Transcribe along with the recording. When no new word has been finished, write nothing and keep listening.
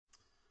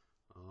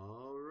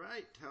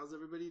How's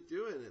everybody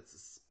doing? It's a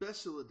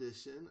special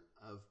edition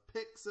of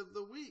Pics of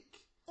the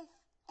Week.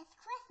 It's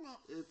Christmas.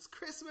 It's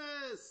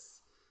Christmas!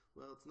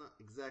 Well, it's not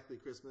exactly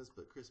Christmas,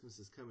 but Christmas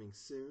is coming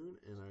soon,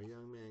 and our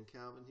young man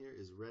Calvin here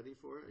is ready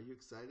for it. Are you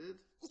excited?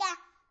 Yeah.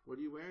 What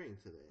are you wearing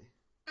today?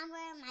 I'm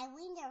wearing my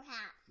reindeer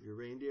hat. Your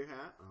reindeer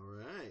hat? All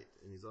right.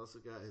 And he's also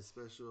got his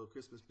special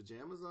Christmas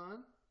pajamas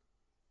on,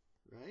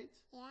 right?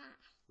 Yeah.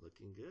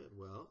 Looking good.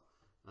 Well,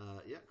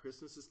 yeah,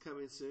 Christmas is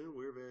coming soon.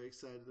 We're very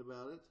excited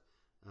about it.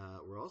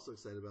 We're also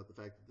excited about the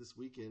fact that this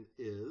weekend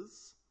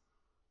is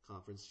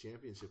conference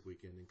championship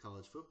weekend in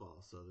college football.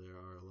 So there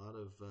are a lot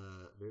of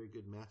very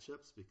good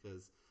matchups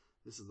because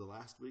this is the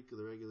last week of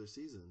the regular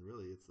season.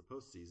 Really, it's the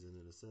postseason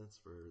in a sense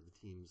for the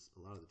teams,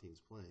 a lot of the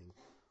teams playing.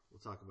 We'll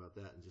talk about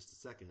that in just a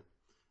second.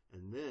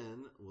 And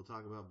then we'll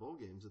talk about bowl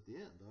games at the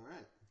end. All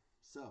right.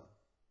 So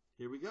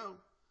here we go.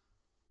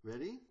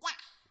 Ready?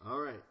 Yeah. All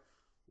right.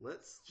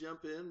 Let's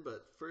jump in,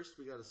 but first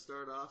we got to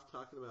start off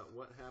talking about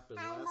what happened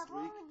last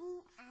week.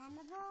 I'm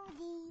a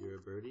birdie. You're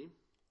a birdie?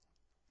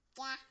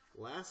 Yeah.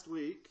 Last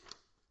week,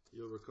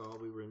 you'll recall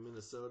we were in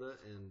Minnesota,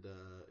 and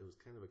it was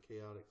kind of a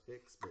chaotic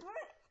Pics, but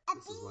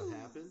this is what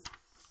happened.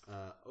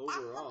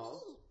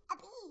 Overall, a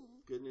bee.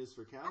 good news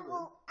for Calvin.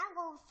 I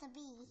go with the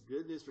bee.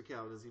 Good news for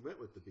Calvin is he went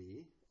with the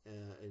bee,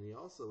 and he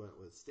also went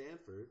with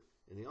Stanford,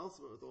 and he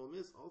also went with Ole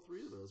Miss. All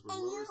three of those were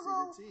lower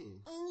seeded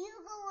teams. And you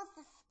go with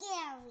the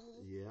scary.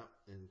 Yeah,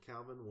 and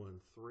Calvin won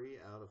 3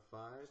 out of 5.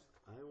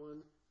 I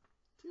won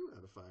 2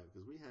 out of 5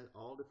 because we had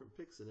all different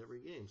picks in every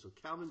game. So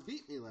Calvin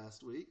beat me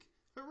last week.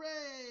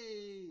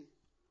 Hooray!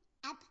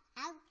 I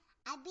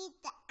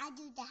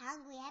do the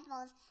Hungry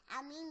Hippos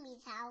at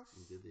Mimi's house.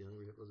 You did the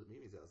Hungry Hippos at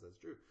Mimi's house. That's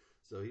true.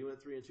 So he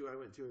went 3 and 2. I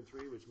went 2 and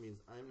 3, which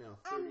means I'm now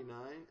 39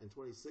 and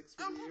 26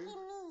 for the year. I'm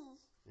picking me.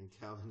 And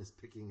Calvin is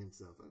picking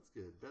himself. That's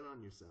good. Bet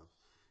on yourself.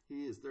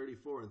 He is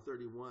 34 and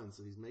 31,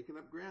 so he's making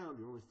up ground.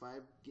 You're only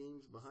 5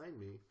 games behind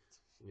me,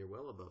 and you're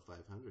well above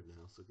 500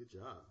 now. So good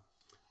job.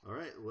 All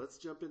right, let's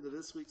jump into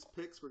this week's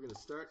picks. We're going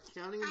to start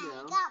counting them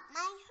down. I got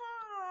my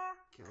hair.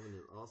 Calvin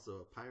is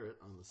also a pirate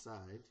on the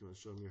side. Do you want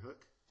to show him your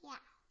hook?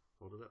 Yeah.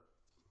 Hold it up.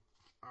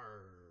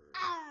 Arr.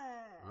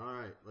 Arr. All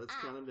right, let's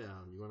count them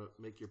down. You want to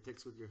make your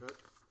picks with your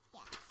hook? Yeah.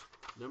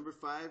 Number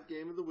 5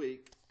 game of the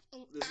week.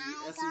 And This is the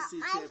I SEC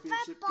got my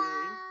championship football.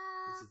 game.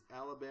 This is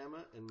Alabama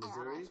and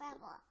Missouri.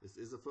 Football. This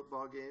is a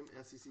football game,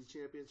 SEC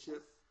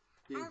championship,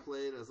 being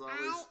played as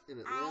always in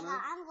Atlanta.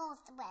 I'm going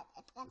to win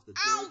because the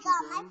I Georgia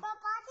got my game.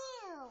 football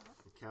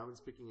too. Calvin's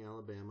picking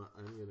Alabama.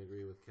 I'm going to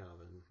agree with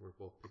Calvin. We're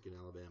both picking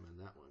Alabama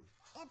in that one.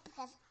 It's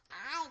because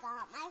I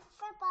got my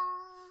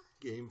football.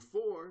 Game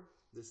 4.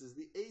 This is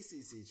the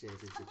ACC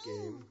championship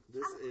game.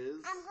 This is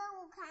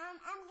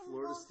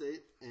Florida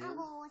State and I'm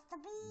going with the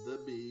bee. the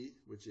B,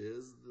 which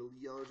is the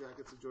Yellow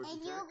Jackets of Georgia And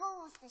Tech. you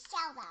go with the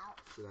shout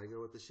out. Should I go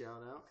with the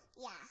shout out?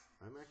 Yeah.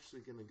 I'm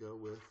actually going to go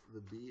with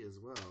the B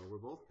as well. We're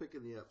both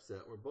picking the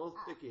upset. We're both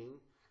picking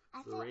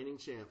the reigning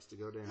champs to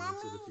go down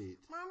to defeat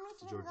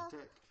Georgia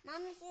Tech.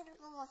 Mommy's going to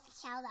go with the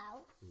shout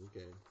out.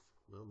 Okay.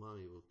 Well,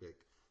 Mommy will pick.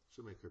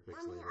 She'll make her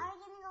picks Mommy, later. are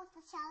you going to go with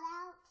the shout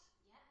out?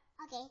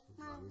 Yeah. Okay.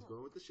 Mommy's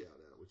going with the shout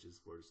out, which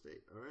is Florida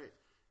State. All right.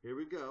 Here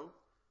we go.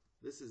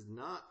 This is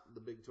not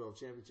the Big 12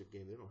 championship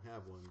game. They don't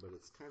have one, but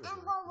it's kind of a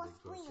Big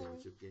 12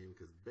 championship game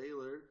because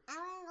Baylor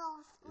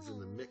is in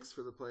the mix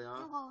for the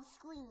playoff. I'm going with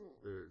Scream.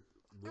 They're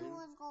winning.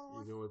 I'm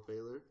going You going with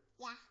Baylor?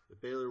 Yeah.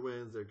 If Baylor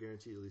wins, they're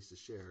guaranteed at least a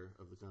share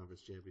of the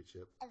conference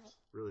championship. Okay.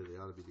 Really, they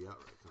ought to be the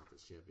outright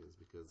conference champions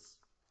because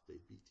they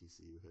beat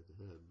TCU head to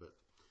head, but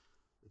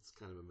it's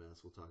kind of a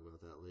mess. We'll talk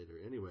about that later.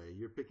 Anyway,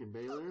 you're picking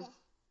Baylor.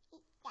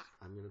 Yeah.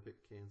 I'm going to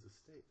pick Kansas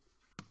State.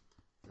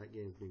 That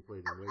game's being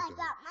played in Waco. I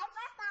got my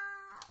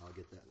football. I'll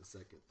get that in a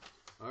second.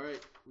 All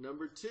right,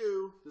 number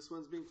 2. This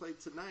one's being played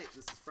tonight.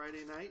 This is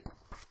Friday night.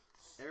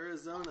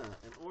 Arizona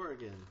and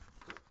Oregon.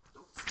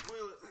 Don't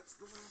spoil it. That's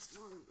the last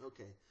one.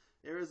 Okay.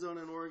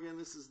 Arizona and Oregon.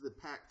 This is the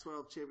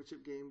Pac-12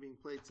 championship game being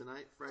played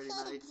tonight, Friday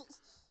night.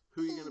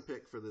 Who are you going to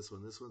pick for this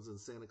one? This one's in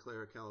Santa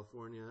Clara,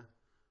 California.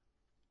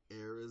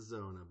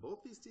 Arizona.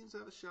 Both these teams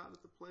have a shot at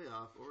the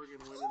playoff. Oregon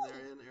winning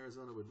their in.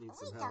 Arizona would need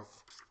some help.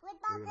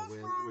 They're going to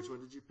win. Which one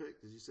did you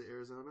pick? Did you say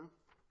Arizona?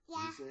 Yeah.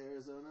 Did you say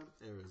Arizona?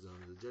 Arizona.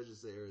 The judges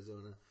say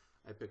Arizona.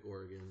 I pick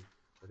Oregon.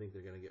 I think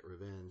they're going to get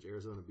revenge.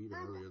 Arizona beat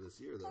them earlier this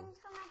year, though.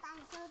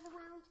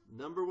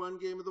 Number 1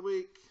 game of the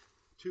week.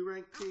 2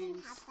 ranked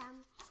teams.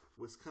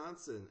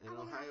 Wisconsin and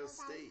Ohio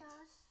State.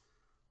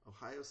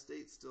 Ohio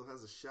State still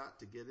has a shot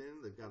to get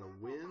in. They've got to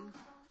win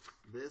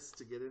this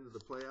to get into the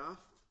playoff.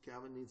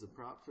 Calvin needs a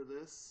prop for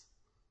this.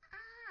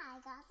 I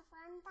got the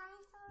fun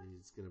dinosaurs.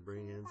 He's going to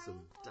bring in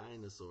some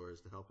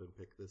dinosaurs to help him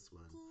pick this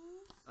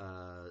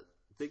one.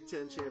 Big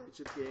Ten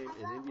championship game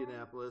in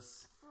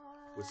Indianapolis.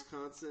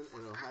 Wisconsin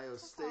and Ohio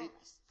State.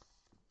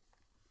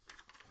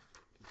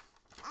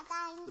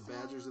 The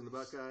Badgers and the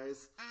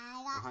Buckeyes.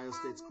 Ohio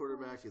State's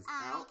quarterback is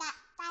out.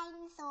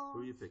 Who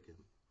are you picking?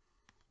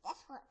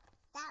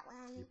 That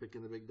one. You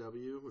picking the big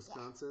W,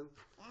 Wisconsin?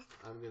 Yeah.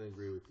 I'm going to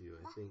agree with you.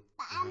 I think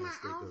Ohio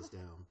State goes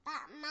down.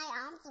 But my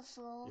arms are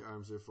full. Your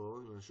arms are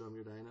full. You want to show them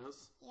your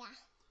dinos?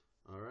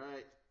 Yeah. All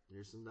right. Here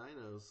Here's some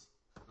dinos.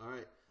 All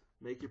right.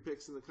 Make your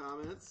picks in the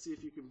comments. See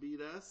if you can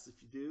beat us. If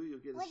you do, you'll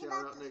get a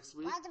shout out next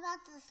week. What about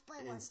the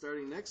split one? And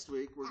starting next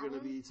week, we're going to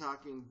be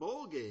talking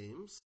bowl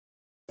games.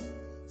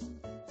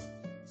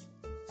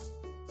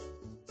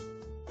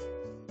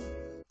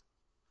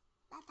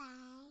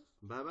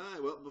 Bye-bye.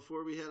 Well,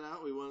 before we head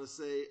out, we want to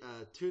say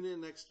tune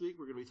in next week.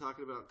 We're going to be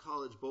talking about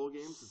college bowl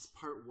games. It's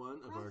part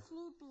one of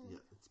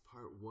it's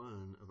part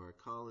one of our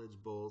college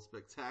bowl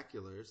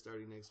spectacular.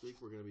 Starting next week,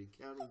 we're going to be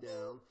counting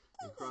down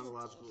in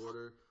chronological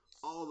order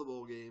all the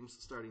bowl games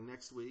starting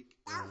next week.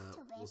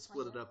 We'll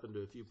split it up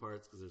into a few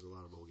parts because there's a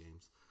lot of bowl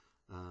games.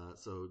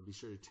 So be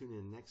sure to tune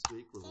in next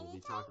week where we'll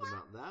be talking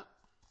about that.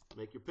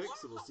 Make your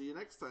picks, and we'll see you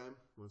next time.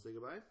 Want to say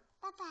goodbye?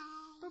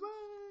 Bye-bye.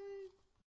 Bye-bye.